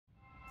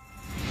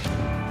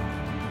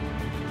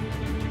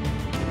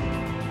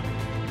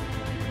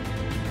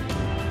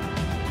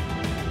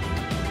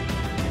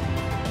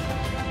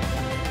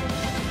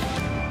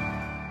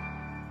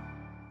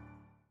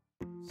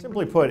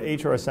Simply put,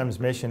 HRSM's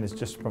mission is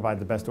just to provide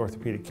the best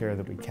orthopedic care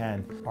that we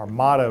can. Our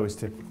motto is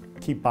to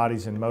keep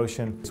bodies in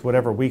motion. It's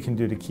whatever we can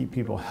do to keep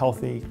people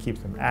healthy,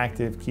 keep them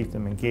active, keep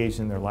them engaged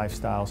in their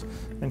lifestyles,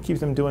 and keep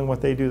them doing what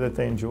they do that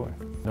they enjoy.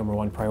 Number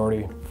one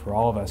priority for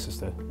all of us is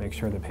to make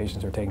sure that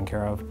patients are taken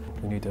care of.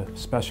 We need to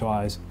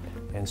specialize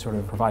and sort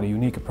of provide a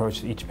unique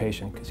approach to each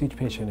patient, because each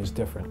patient is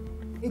different.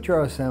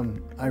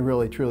 HRSM, I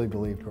really truly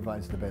believe,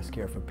 provides the best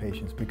care for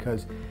patients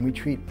because we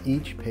treat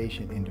each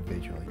patient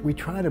individually. We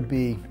try to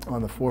be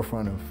on the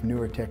forefront of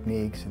newer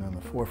techniques and on the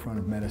forefront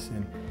of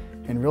medicine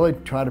and really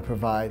try to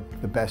provide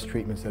the best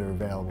treatments that are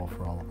available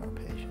for all of our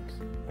patients.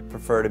 I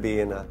prefer to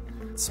be in a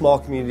small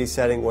community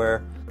setting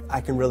where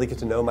I can really get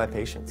to know my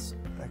patients.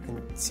 I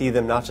can see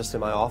them not just in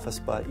my office,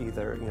 but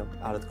either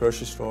out at the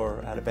grocery store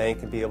or at a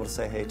bank and be able to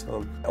say hey to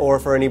them. Or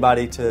for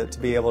anybody to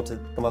be able to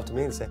come up to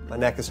me and say, my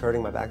neck is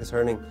hurting, my back is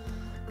hurting.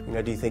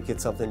 Do you think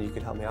it's something you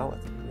could help me out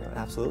with?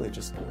 Absolutely,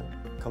 just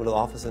come to the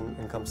office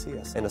and come see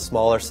us. In a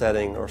smaller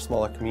setting or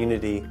smaller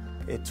community,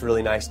 it's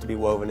really nice to be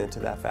woven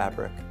into that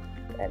fabric.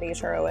 At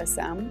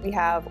HROSM, we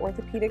have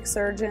orthopedic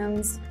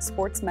surgeons,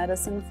 sports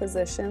medicine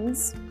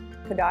physicians,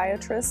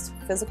 podiatrists,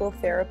 physical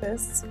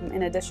therapists,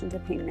 in addition to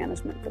pain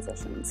management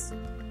physicians.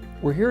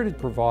 We're here to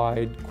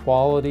provide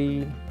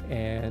quality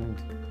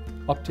and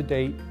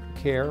up-to-date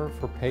care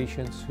for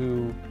patients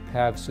who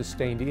have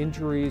sustained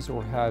injuries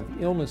or have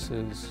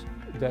illnesses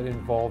that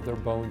involve their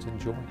bones and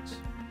joints.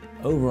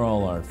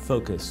 Overall, our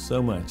focus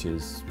so much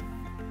is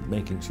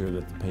making sure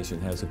that the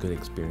patient has a good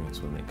experience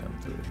when they come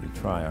through. We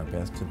try our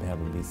best to have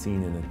them be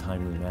seen in a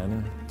timely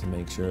manner to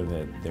make sure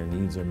that their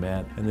needs are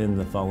met, and then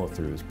the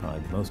follow-through is probably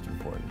the most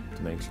important,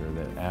 to make sure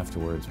that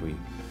afterwards we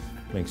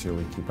make sure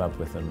we keep up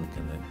with them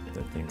and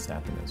that things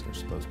happen as they're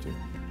supposed to.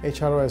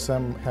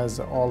 HROSM has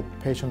all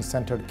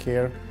patient-centered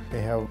care.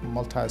 They have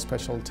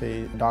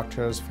multi-specialty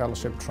doctors,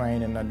 fellowship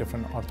trained in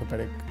different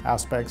orthopedic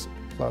aspects.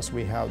 Plus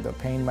we have the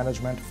pain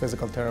management,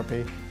 physical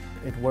therapy.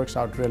 It works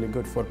out really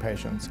good for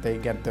patients. They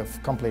get the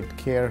complete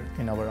care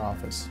in our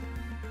office.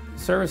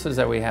 Services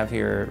that we have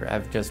here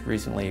have just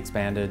recently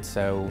expanded,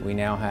 so we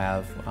now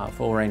have a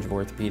full range of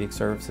orthopedic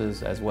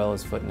services as well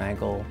as foot and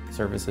ankle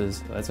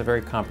services. It's a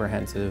very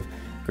comprehensive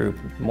group,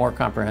 more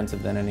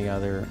comprehensive than any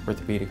other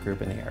orthopedic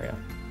group in the area.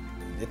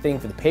 The thing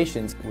for the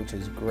patients, which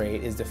is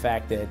great, is the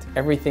fact that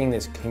everything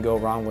that can go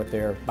wrong with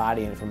their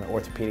body and from an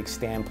orthopedic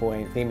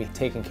standpoint, they can be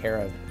taken care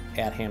of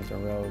at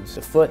Hampton Roads.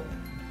 The foot,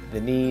 the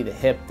knee, the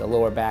hip, the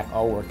lower back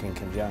all work in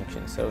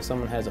conjunction. So if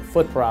someone has a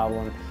foot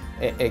problem,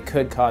 it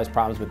could cause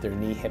problems with their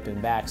knee, hip,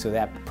 and back, so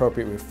that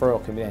appropriate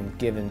referral can be then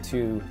given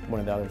to one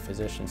of the other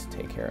physicians to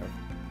take care of.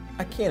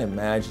 I can't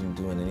imagine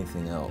doing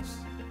anything else.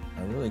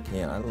 I really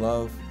can't. I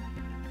love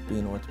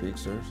being an orthopedic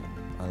surgeon.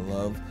 I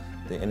love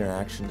the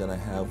interaction that I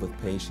have with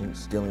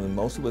patients, dealing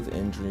mostly with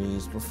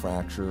injuries, with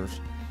fractures,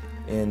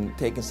 and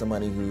taking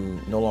somebody who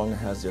no longer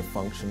has their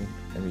function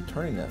and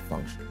returning that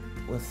function.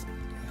 With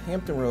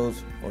Hampton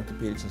Roads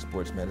Orthopedics and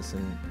Sports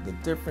Medicine, the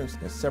difference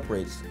that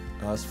separates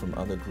us from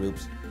other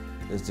groups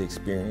is the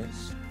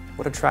experience.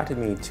 What attracted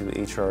me to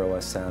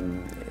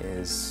HROSM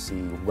is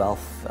the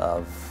wealth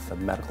of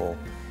medical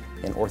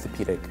and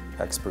orthopedic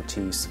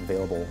expertise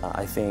available.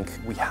 I think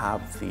we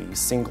have the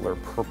singular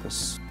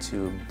purpose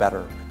to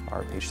better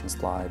our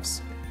patients'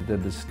 lives. The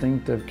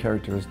distinctive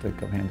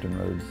characteristic of Hampton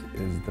Roads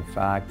is the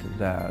fact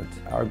that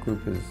our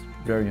group is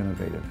very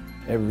innovative.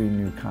 Every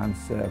new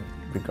concept,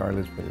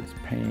 regardless whether it's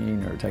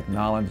pain or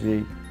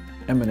technology,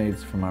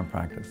 emanates from our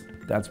practice.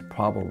 That's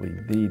probably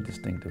the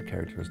distinctive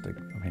characteristic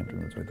of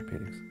Hampton Roads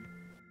Orthopedics.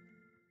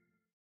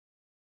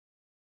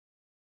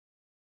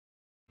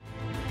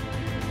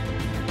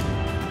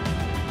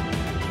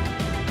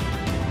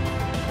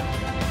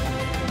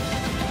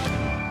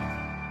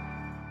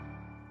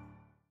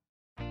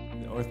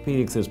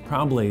 Orthopedics is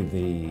probably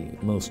the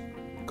most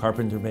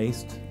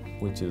carpenter-based,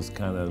 which is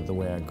kind of the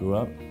way I grew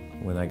up.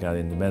 When I got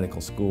into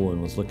medical school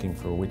and was looking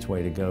for which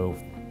way to go,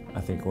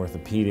 I think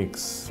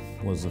orthopedics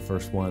was the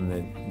first one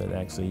that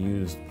actually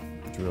used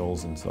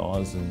drills and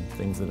saws and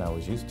things that I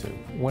was used to.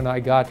 When I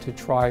got to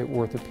try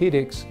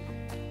orthopedics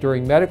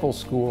during medical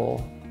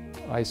school,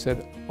 I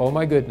said, oh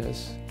my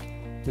goodness,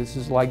 this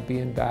is like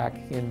being back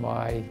in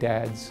my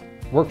dad's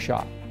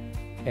workshop.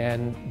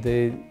 And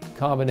the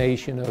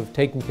combination of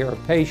taking care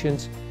of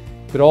patients,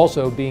 but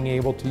also being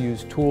able to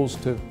use tools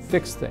to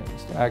fix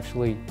things, to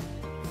actually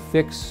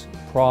fix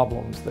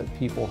problems that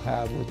people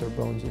have with their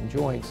bones and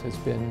joints has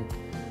been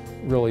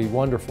really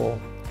wonderful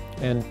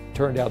and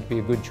turned out to be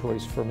a good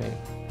choice for me.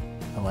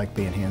 I like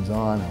being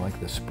hands-on. I like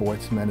the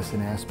sports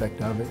medicine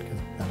aspect of it because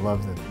I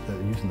love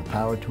using the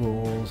power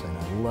tools, and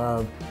I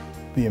love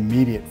the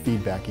immediate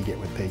feedback you get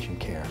with patient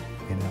care.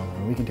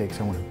 And we can take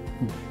someone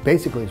who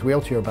basically is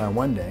wheelchair bound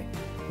one day,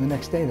 and the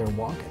next day they're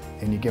walking,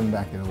 and you give them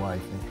back their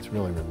life, and it's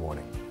really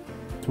rewarding.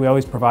 We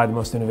always provide the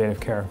most innovative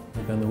care.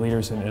 We've been the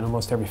leaders in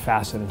almost every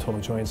facet in total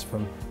joints,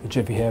 from the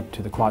jiffy hip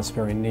to the quad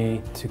sparing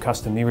knee to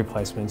custom knee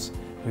replacements.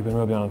 We've been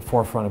really on the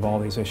forefront of all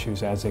these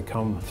issues as they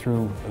come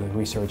through the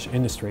research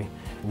industry.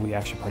 We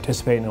actually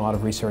participate in a lot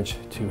of research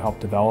to help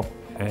develop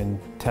and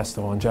test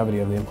the longevity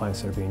of the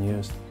implants that are being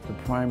used. The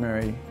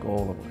primary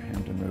goal of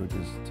Hampton Roads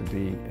is to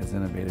be as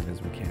innovative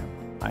as we can.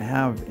 I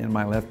have in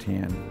my left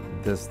hand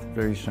this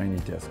very shiny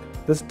disc.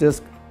 This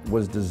disc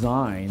was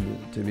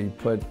designed to be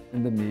put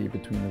in the knee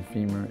between the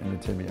femur and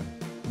the tibia.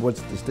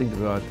 What's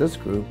distinctive about this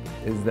group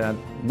is that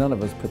none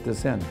of us put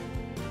this in.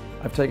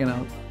 I've taken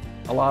out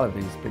a lot of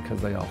these because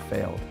they all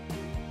failed.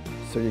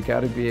 So you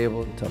got to be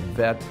able to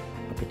vet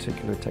a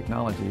particular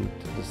technology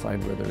to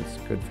decide whether it's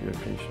good for your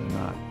patient or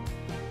not.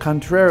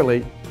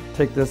 Contrarily,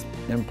 take this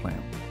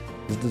implant.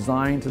 It's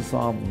designed to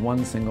solve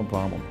one single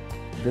problem.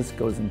 This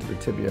goes into the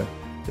tibia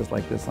just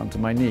like this onto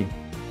my knee.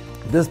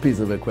 This piece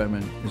of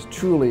equipment is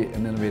truly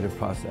an innovative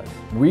process.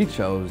 We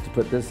chose to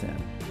put this in.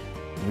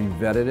 We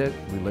vetted it,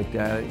 we looked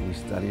at it, we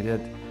studied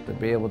it to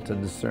be able to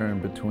discern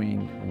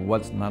between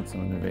what's not so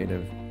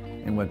innovative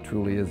and what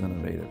truly is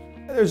innovative.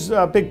 There's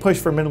a big push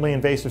for minimally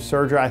invasive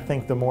surgery. I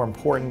think the more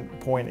important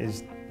point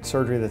is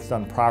surgery that's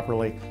done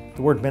properly.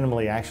 The word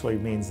minimally actually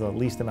means the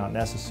least amount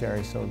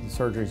necessary, so the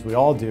surgeries we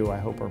all do, I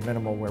hope, are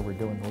minimal, where we're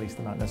doing the least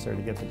amount necessary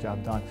to get the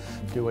job done.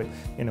 Do it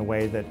in a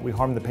way that we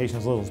harm the patient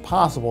as little as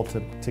possible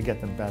to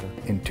get them better.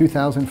 In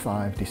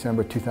 2005,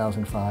 December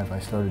 2005, I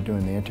started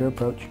doing the anterior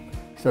approach.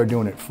 Started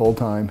doing it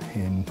full-time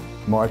in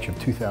March of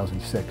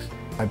 2006.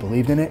 I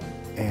believed in it,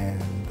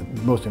 and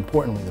most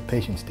importantly, the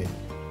patients did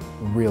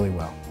really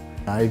well.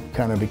 I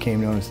kind of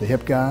became known as the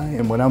hip guy,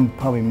 and what I'm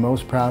probably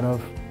most proud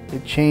of,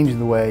 it changed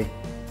the way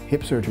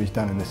hip surgery is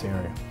done in this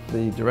area.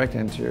 The direct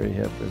anterior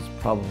hip is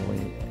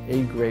probably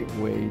a great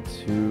way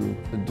to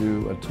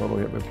do a total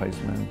hip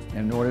replacement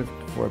in order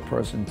for a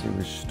person to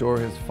restore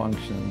his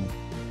function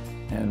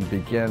and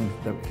begin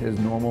his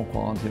normal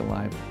quality of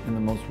life in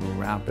the most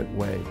rapid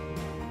way.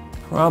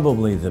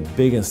 Probably the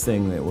biggest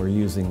thing that we're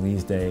using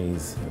these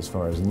days as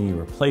far as knee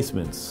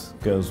replacements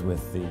goes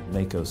with the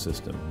Mako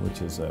system,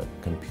 which is a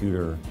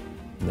computer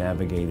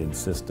navigated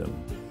system.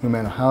 No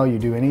matter how you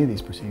do any of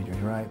these procedures,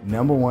 right?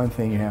 Number one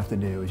thing you have to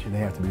do is they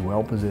have to be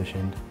well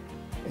positioned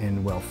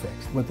and well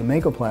fixed. What the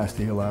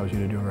Makoplasty allows you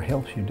to do, or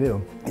helps you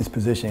do, is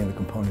positioning the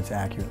components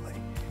accurately.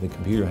 The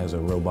computer has a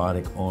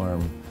robotic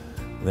arm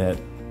that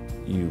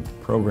you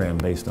program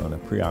based on a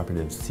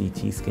preoperative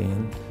CT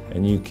scan,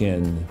 and you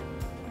can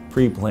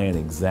pre-plan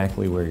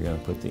exactly where you're going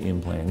to put the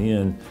implant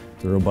in.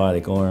 The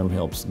robotic arm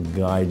helps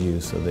guide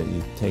you so that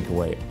you take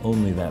away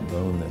only that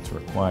bone that's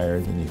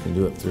required, and you can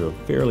do it through a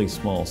fairly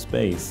small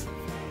space.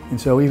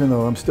 And so even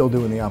though I'm still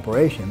doing the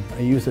operation,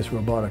 I use this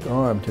robotic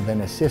arm to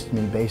then assist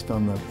me based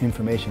on the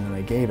information that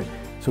I gave it,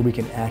 so we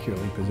can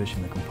accurately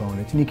position the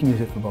components. And you can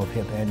use it for both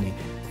hip and knee.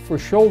 For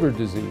shoulder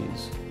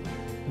disease,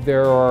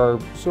 there are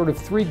sort of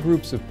three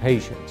groups of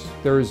patients.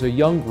 There is a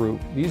young group.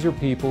 These are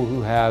people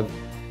who have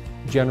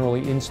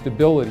generally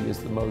instability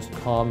is the most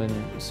common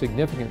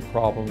significant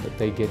problem that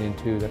they get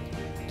into. That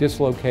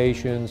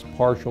dislocations,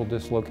 partial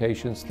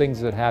dislocations,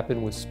 things that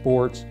happen with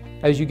sports.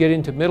 As you get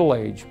into middle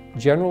age,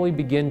 generally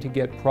begin to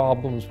get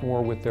problems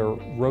more with their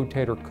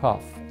rotator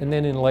cuff. And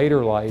then in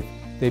later life,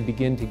 they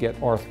begin to get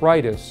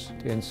arthritis.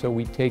 And so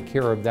we take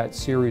care of that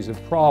series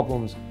of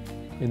problems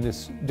in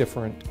this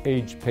different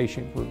age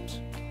patient groups.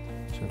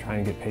 So we're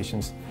trying to get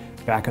patients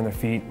back on their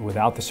feet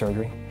without the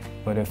surgery.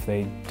 But if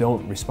they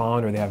don't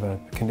respond or they have a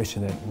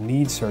condition that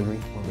needs surgery,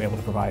 we're able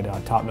to provide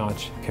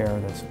top-notch care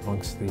that's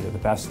amongst the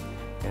best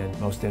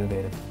and most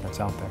innovative that's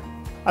out there.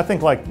 I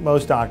think, like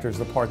most doctors,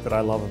 the part that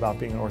I love about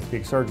being an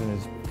orthopedic surgeon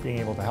is being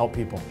able to help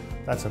people.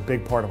 That's a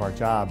big part of our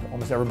job.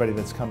 Almost everybody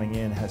that's coming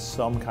in has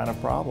some kind of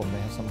problem. They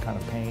have some kind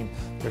of pain,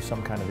 there's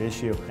some kind of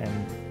issue, and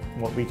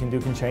what we can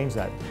do can change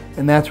that.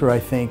 And that's where I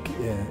think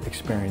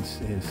experience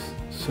is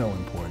so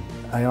important.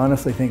 I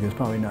honestly think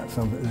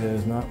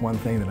there's not one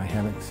thing that I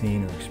haven't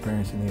seen or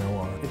experienced in the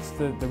OR. It's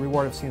the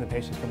reward of seeing the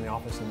patients come in the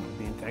office and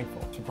being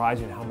thankful. It's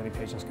surprising how many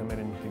patients come in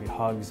and give you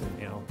hugs and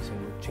say,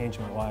 "You changed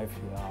my life,"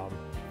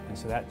 and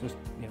so that just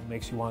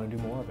makes you want to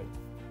do more of it.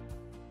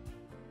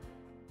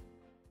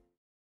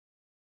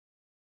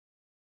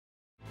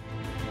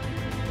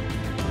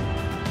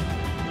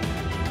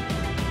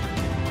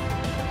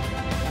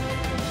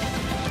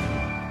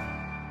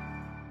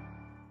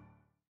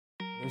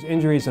 There's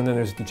injuries and then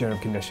there's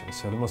degenerative conditions.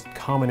 So the most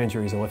common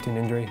injury is a lifting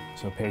injury.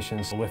 So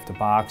patients lift a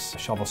box,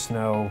 shovel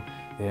snow,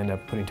 they end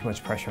up putting too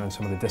much pressure on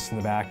some of the discs in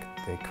the back,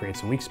 it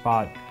creates a weak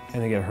spot,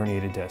 and they get a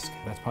herniated disc.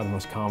 That's probably the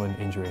most common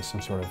injury, is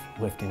some sort of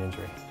lifting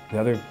injury. The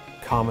other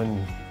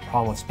common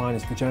problem with spine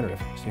is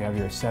degenerative. So you have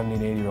your 70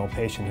 and 80-year-old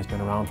patient who's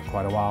been around for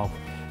quite a while,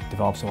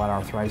 develops a lot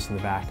of arthritis in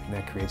the back, and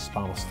that creates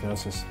spinal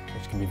stenosis,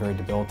 which can be very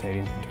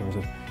debilitating in terms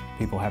of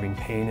people having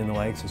pain in the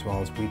legs as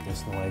well as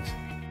weakness in the legs.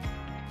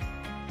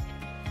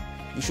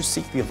 You should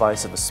seek the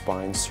advice of a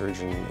spine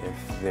surgeon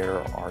if there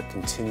are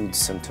continued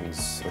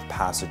symptoms with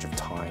passage of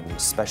time,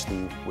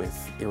 especially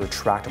with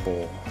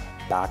irretractable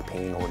back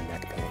pain or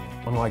neck pain.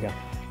 Unlike a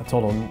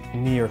total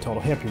knee or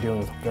total hip, you're dealing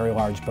with very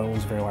large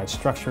bones, very large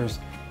structures.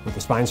 With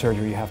the spine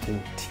surgery, you have to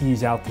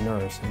tease out the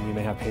nerves, and you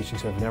may have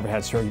patients who have never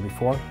had surgery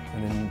before,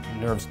 and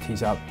then nerves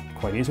tease out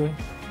quite easily.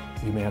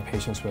 You may have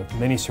patients with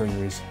many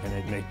surgeries, and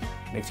it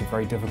makes it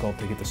very difficult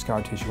to get the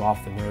scar tissue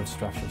off the nerve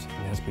structures,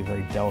 and it has to be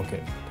very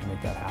delicate to make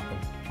that happen.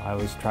 I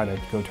always try to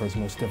go towards the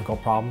most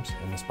difficult problems,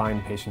 and the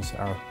spine patients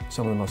are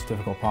some of the most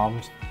difficult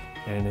problems,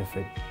 and if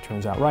it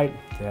turns out right,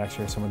 they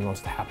actually are some of the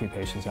most happy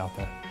patients out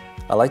there.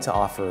 I like to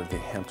offer the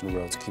Hampton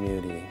Roads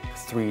community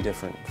 3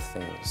 different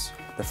things.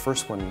 The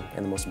first one,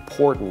 and the most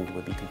important,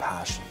 would be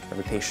compassion.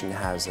 Every patient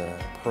has a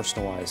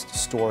personalized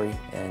story,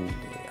 and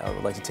I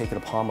would like to take it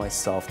upon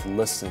myself to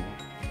listen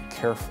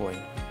carefully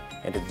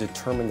and to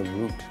determine the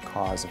root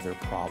cause of their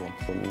problem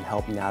and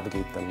help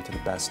navigate them to the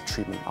best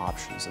treatment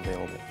options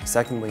available.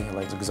 Secondly, I'd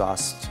like to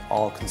exhaust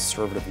all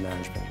conservative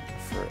management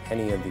for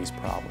any of these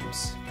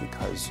problems,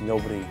 because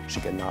nobody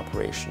should get an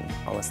operation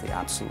unless they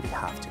absolutely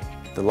have to.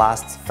 The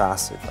last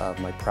facet of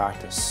my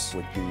practice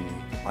would be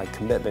my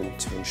commitment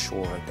to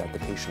ensure that the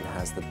patient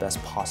has the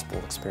best possible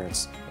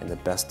experience and the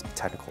best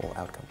technical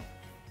outcome.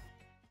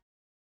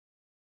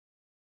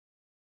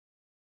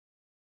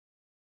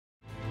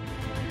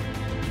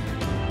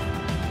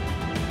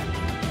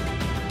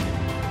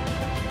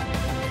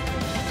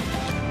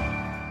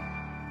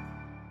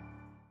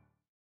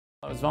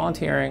 I was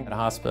volunteering at a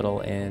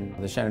hospital in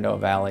the Shenandoah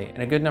Valley,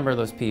 and a good number of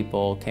those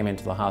people came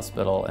into the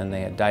hospital and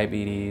they had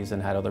diabetes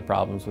and had other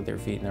problems with their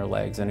feet and their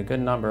legs, and a good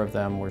number of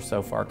them were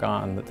so far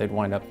gone that they'd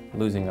wind up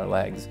losing their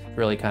legs. It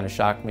really kind of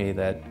shocked me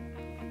that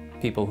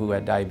people who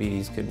had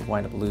diabetes could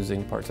wind up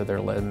losing parts of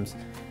their limbs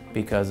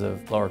because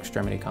of lower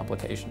extremity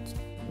complications.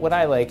 What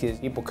I like is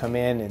people come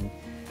in and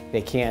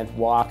they can't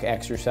walk,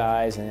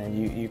 exercise,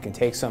 and you can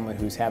take someone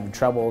who's having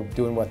trouble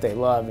doing what they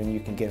love and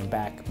you can get them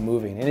back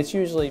moving. And it's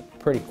usually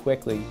pretty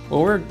quickly.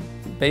 Well, we're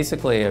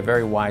basically a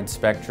very wide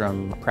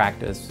spectrum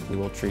practice. We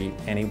will treat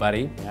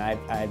anybody.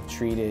 I've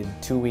treated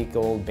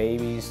 2-week-old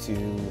babies to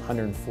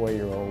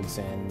 104-year-olds,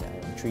 and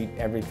I treat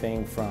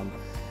everything from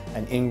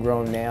an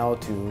ingrown nail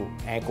to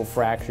ankle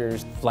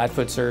fractures. Flat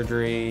foot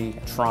surgery,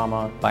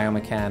 trauma,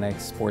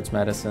 biomechanics, sports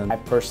medicine. I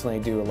personally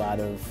do a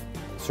lot of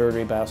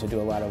surgery, but I also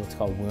do a lot of what's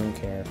called wound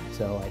care.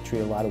 So I treat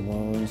a lot of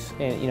wounds.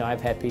 And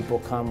I've had people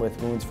come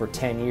with wounds for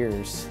 10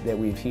 years that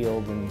we've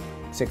healed in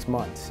 6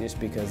 months just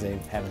because they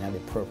haven't had the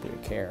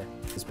appropriate care.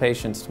 These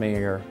patients to me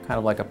are kind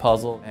of like a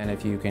puzzle, and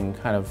if you can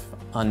kind of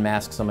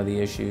unmask some of the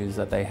issues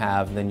that they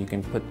have, then you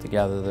can put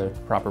together the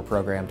proper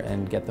program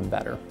and get them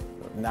better.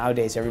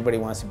 Nowadays, everybody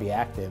wants to be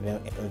active.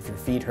 If your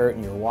feet hurt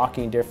and you're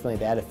walking differently,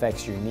 that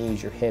affects your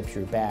knees, your hips,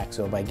 your back.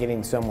 So by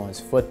getting someone's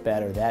foot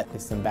better, that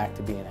gets them back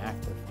to being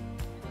active.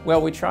 Well,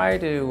 we try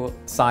to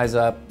size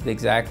up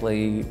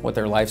exactly what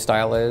their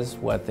lifestyle is,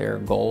 what their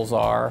goals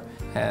are,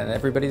 and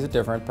everybody's a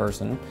different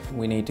person.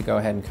 We need to go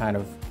ahead and kind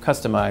of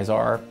customize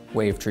our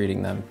way of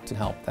treating them to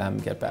help them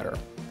get better.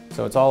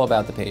 So it's all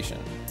about the patient.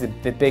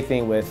 The big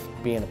thing with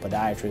being a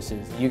podiatrist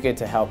is you get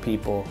to help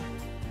people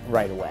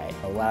right away.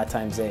 A lot of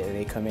times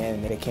they come in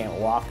and they can't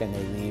walk and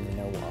they leave and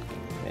they're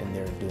walking and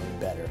they're doing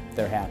better.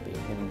 They're happy,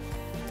 and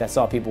that's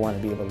all people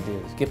want to be able to do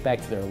is get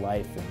back to their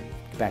life and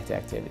get back to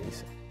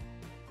activities.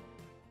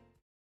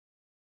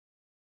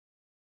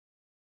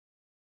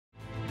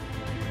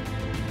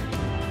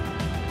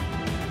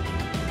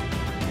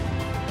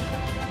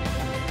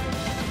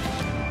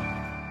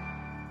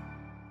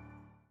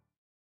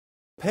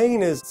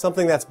 Pain is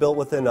something that's built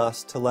within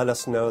us to let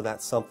us know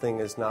that something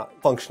is not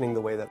functioning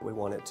the way that we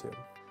want it to.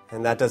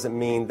 And that doesn't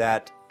mean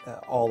that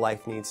all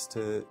life needs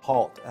to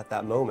halt at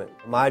that moment.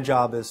 My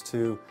job is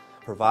to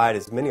provide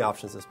as many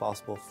options as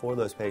possible for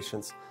those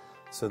patients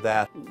so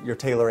that you're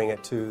tailoring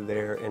it to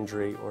their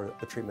injury or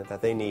the treatment that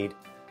they need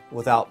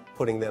without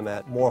putting them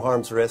at more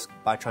harm's risk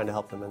by trying to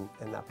help them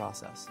in that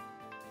process.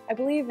 I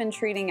believe in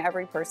treating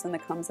every person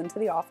that comes into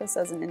the office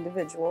as an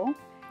individual,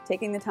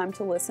 taking the time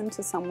to listen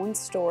to someone's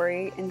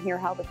story and hear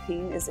how the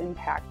pain is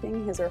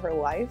impacting his or her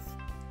life,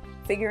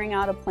 figuring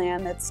out a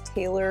plan that's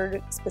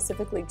tailored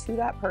specifically to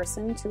that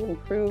person to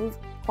improve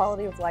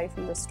quality of life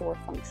and restore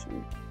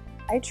function.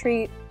 I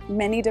treat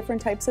many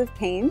different types of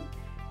pain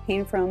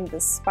from the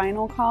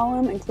spinal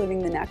column,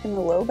 including the neck and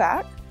the low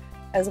back,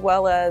 as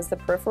well as the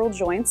peripheral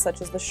joints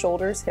such as the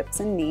shoulders, hips,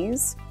 and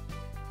knees.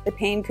 The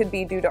pain could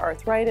be due to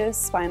arthritis,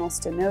 spinal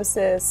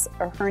stenosis,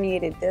 a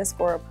herniated disc,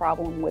 or a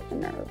problem with the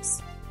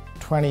nerves.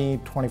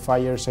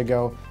 20-25 years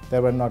ago,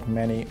 there were not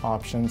many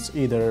options,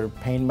 either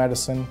pain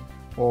medicine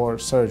or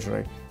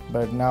surgery.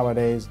 But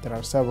nowadays, there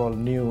are several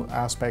new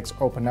aspects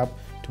open up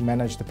to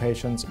manage the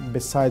patients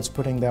besides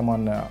putting them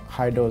on a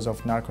high dose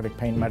of narcotic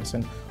pain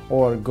medicine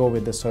or go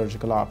with the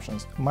surgical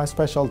options. My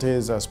specialty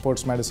is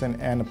sports medicine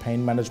and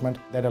pain management.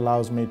 That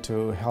allows me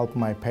to help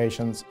my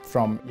patients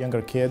from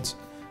younger kids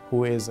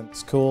who is in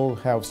school,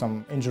 have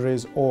some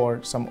injuries,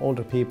 or some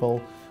older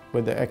people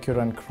with the acute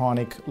and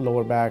chronic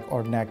lower back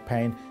or neck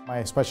pain.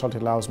 My specialty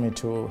allows me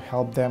to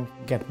help them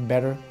get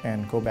better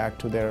and go back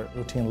to their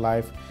routine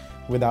life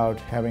without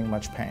having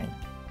much pain.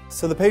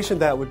 So the patient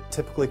that would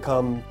typically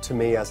come to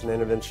me as an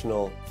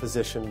interventional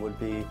physician would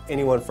be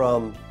anyone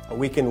from a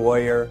weekend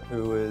warrior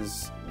who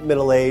is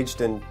middle-aged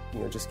and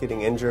just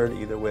getting injured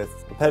either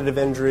with repetitive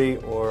injury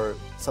or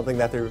something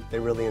that they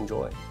really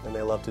enjoy and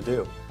they love to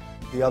do.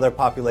 The other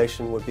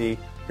population would be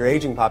your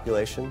aging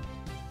population,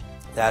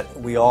 that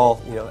we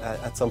all,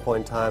 at some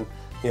point in time,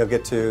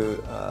 get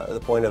to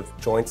the point of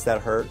joints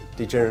that hurt,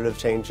 degenerative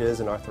changes,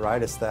 and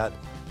arthritis that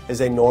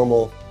is a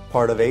normal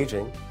part of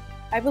aging.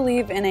 I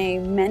believe in a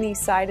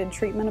many-sided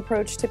treatment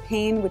approach to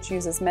pain, which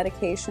uses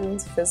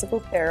medications, physical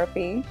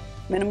therapy,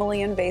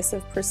 minimally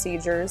invasive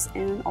procedures,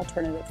 and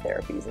alternative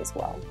therapies as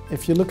well.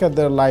 If you look at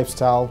their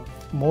lifestyle,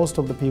 most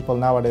of the people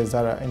nowadays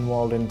are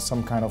involved in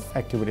some kind of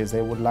activities.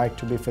 They would like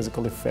to be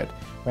physically fit.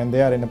 When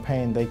they are in a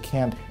pain, they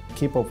can't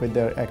keep up with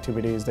their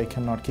activities, they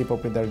cannot keep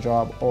up with their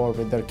job or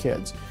with their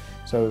kids.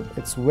 So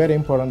it's very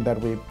important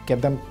that we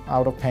get them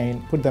out of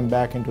pain, put them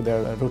back into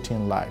their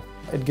routine life.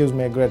 It gives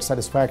me a great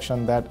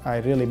satisfaction that I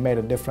really made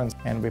a difference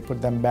and we put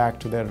them back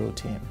to their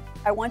routine.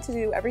 I want to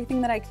do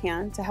everything that I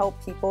can to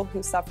help people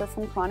who suffer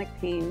from chronic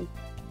pain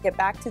get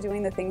back to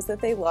doing the things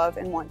that they love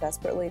and want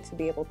desperately to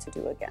be able to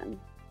do again.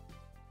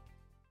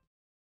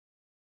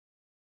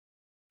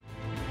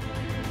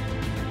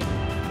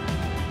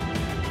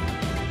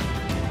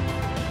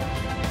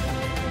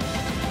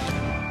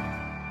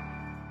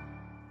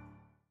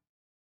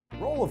 The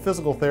role of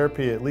physical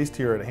therapy, at least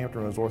here at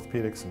Hampton Roads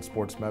Orthopaedics and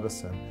Sports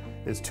Medicine,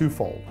 is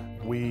twofold.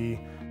 We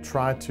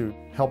try to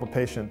help a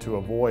patient to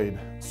avoid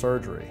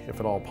surgery, if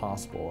at all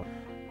possible.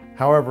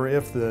 However,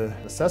 if the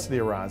necessity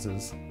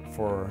arises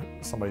for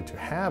somebody to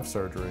have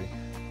surgery,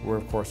 we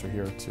of course are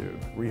here to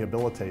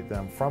rehabilitate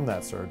them from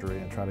that surgery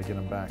and try to get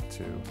them back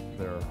to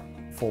their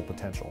full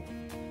potential.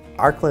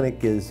 Our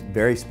clinic is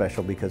very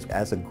special because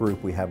as a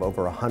group we have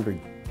over 100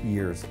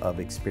 years of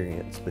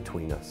experience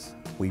between us.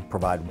 We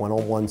provide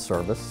one-on-one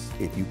service.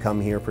 If you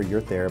come here for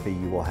your therapy,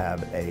 you will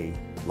have a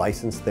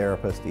licensed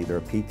therapist, either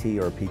a PT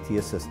or a PT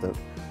assistant,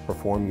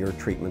 perform your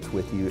treatments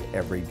with you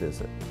every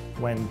visit.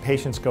 When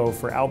patients go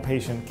for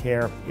outpatient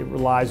care, it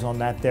relies on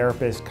that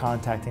therapist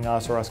contacting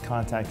us or us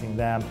contacting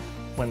them.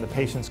 When the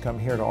patients come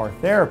here to our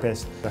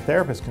therapist, the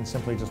therapist can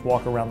simply just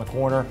walk around the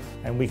corner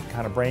and we can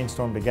kind of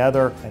brainstorm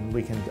together and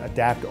we can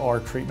adapt our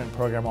treatment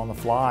program on the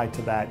fly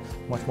to that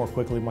much more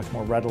quickly, much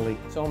more readily.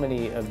 So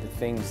many of the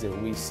things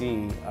that we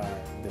see are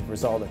the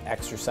result of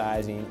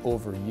exercising,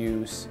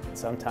 overuse.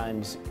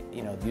 Sometimes,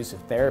 the use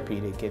of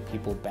therapy to get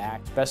people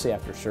back, especially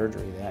after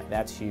surgery,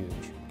 that's huge.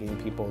 Getting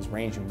people's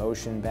range of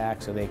motion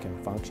back so they can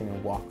function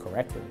and walk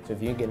correctly. So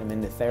if you get them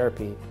into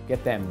therapy,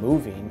 get them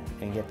moving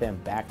and get them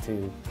back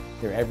to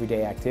their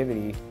everyday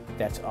activity,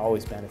 that's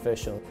always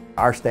beneficial.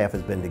 Our staff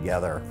has been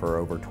together for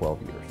over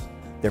 12 years.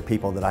 They're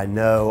people that I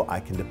know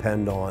I can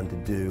depend on to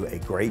do a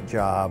great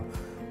job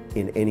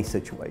in any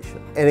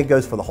situation. And it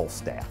goes for the whole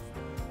staff.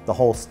 The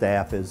whole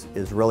staff is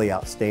really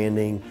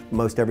outstanding.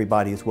 Most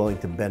everybody is willing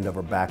to bend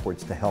over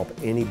backwards to help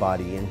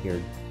anybody in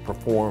here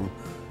perform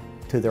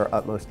to their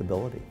utmost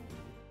ability.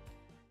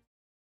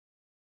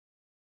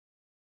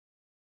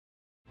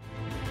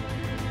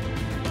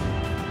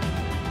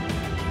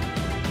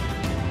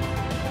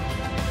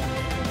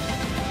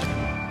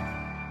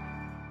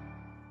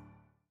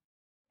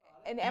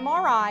 An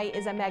MRI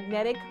is a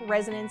magnetic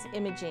resonance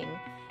imaging.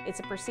 It's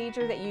a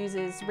procedure that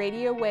uses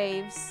radio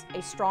waves,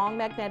 a strong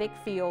magnetic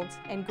field,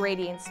 and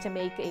gradients to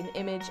make an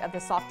image of the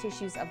soft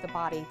tissues of the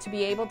body to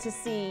be able to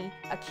see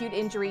acute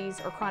injuries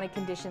or chronic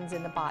conditions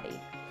in the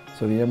body.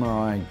 So the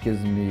MRI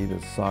gives me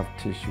the soft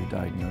tissue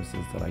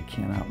diagnosis that I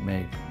cannot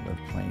make with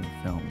plain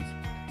films.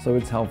 So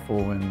it's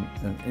helpful in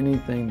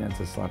anything that's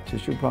a soft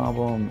tissue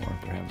problem or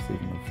perhaps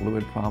even a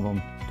fluid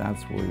problem.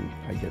 That's where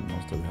I get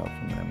most of the help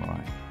from the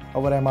MRI.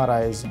 Our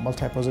MRI is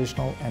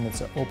multi-positional and it's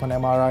an open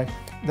MRI.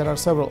 There are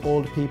several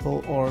old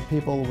people or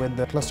people with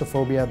the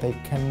claustrophobia. They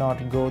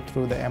cannot go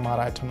through the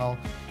MRI tunnel.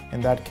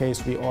 In that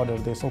case, we order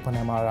this open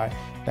MRI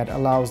that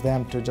allows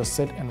them to just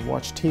sit and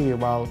watch TV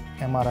while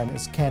MRI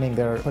is scanning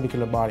their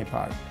particular body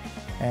part.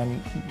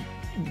 And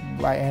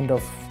by end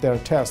of their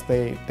test,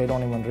 they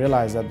don't even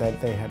realize that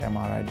they had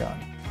MRI done.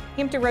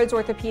 Hampton Roads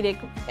Orthopedic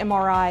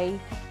MRI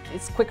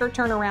is quicker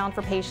turnaround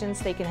for patients.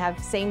 They can have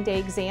same-day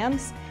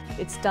exams.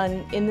 It's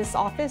done in this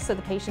office, so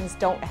the patients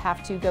don't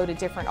have to go to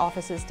different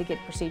offices to get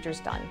procedures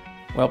done.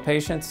 Well,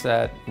 patients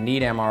that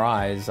need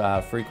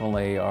MRIs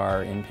frequently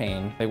are in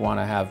pain. They want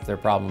to have their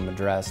problem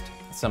addressed.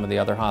 Some of the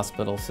other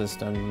hospital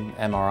system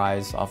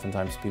MRIs,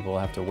 oftentimes people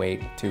have to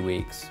wait 2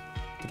 weeks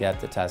to get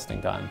the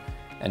testing done.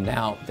 And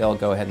now they'll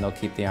go ahead and they'll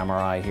keep the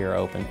MRI here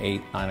open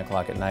 8, 9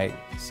 o'clock at night,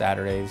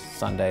 Saturdays,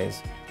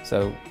 Sundays.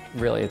 So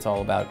really it's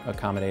all about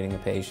accommodating the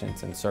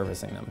patients and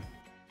servicing them.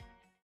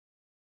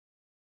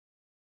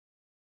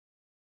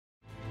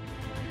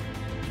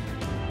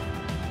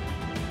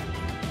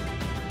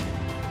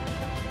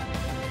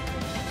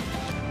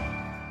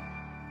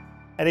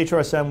 At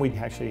HRSM, we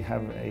actually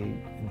have an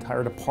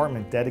entire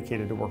department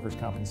dedicated to workers'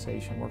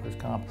 compensation. Workers'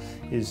 comp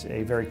is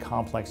a very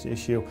complex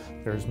issue.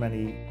 There's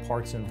many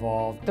parts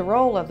involved. The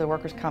role of the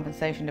workers'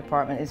 compensation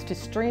department is to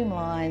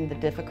streamline the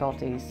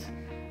difficulties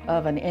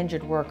of an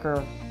injured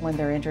worker when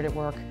they're injured at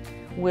work.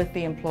 with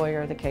the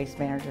employer, the case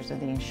managers,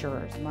 and the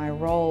insurers. My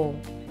role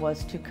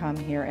was to come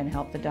here and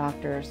help the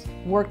doctors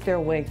work their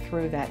way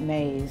through that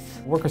maze.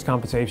 Workers'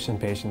 compensation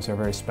patients are a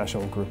very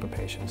special group of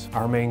patients.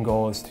 Our main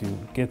goal is to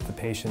get the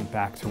patient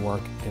back to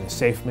work in a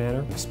safe manner,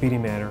 in a speedy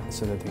manner,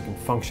 so that they can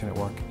function at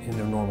work in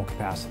their normal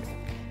capacity.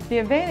 The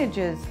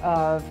advantages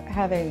of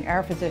having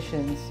our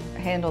physicians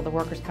handle the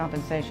workers'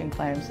 compensation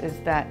claims is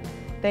that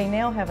they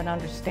now have an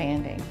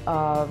understanding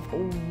of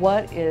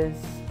what is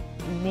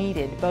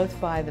needed both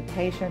by the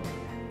patient,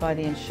 by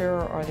the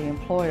insurer or the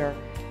employer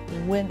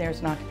when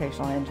there's an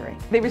occupational injury.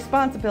 The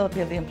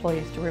responsibility of the employee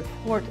is to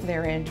report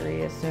their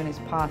injury as soon as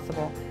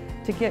possible,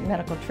 to get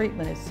medical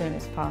treatment as soon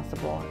as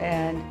possible,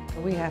 and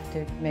we have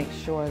to make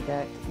sure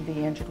that the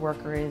injured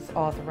worker is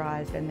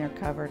authorized and they're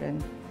covered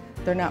and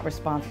they're not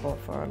responsible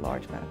for a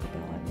large medical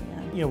bill in the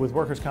end. You know, with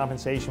workers'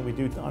 compensation, we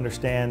do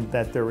understand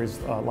that there is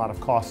a lot of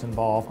costs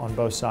involved on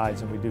both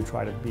sides, and we do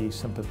try to be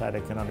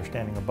sympathetic and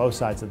understanding of both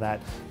sides of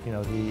that. You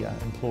know, the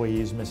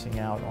employee is missing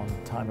out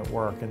on time at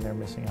work, and they're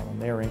missing out on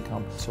their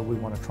income, so we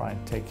want to try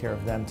and take care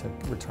of them to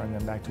return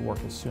them back to work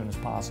as soon as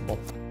possible.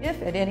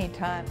 If at any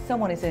time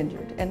someone is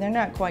injured and they're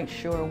not quite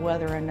sure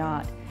whether or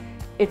not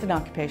it's an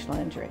occupational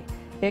injury,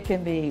 it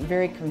can be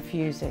very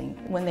confusing.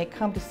 When they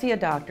come to see a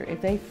doctor,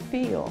 if they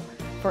feel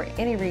for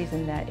any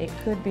reason that it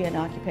could be an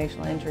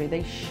occupational injury,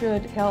 they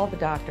should tell the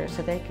doctor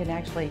so they can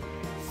actually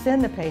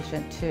send the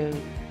patient to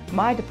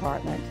my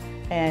department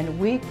and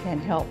we can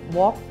help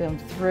walk them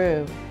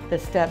through the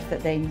steps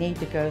that they need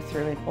to go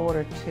through in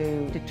order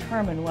to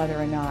determine whether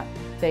or not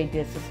they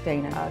did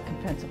sustain a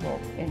compensable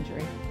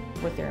injury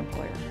with their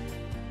employer.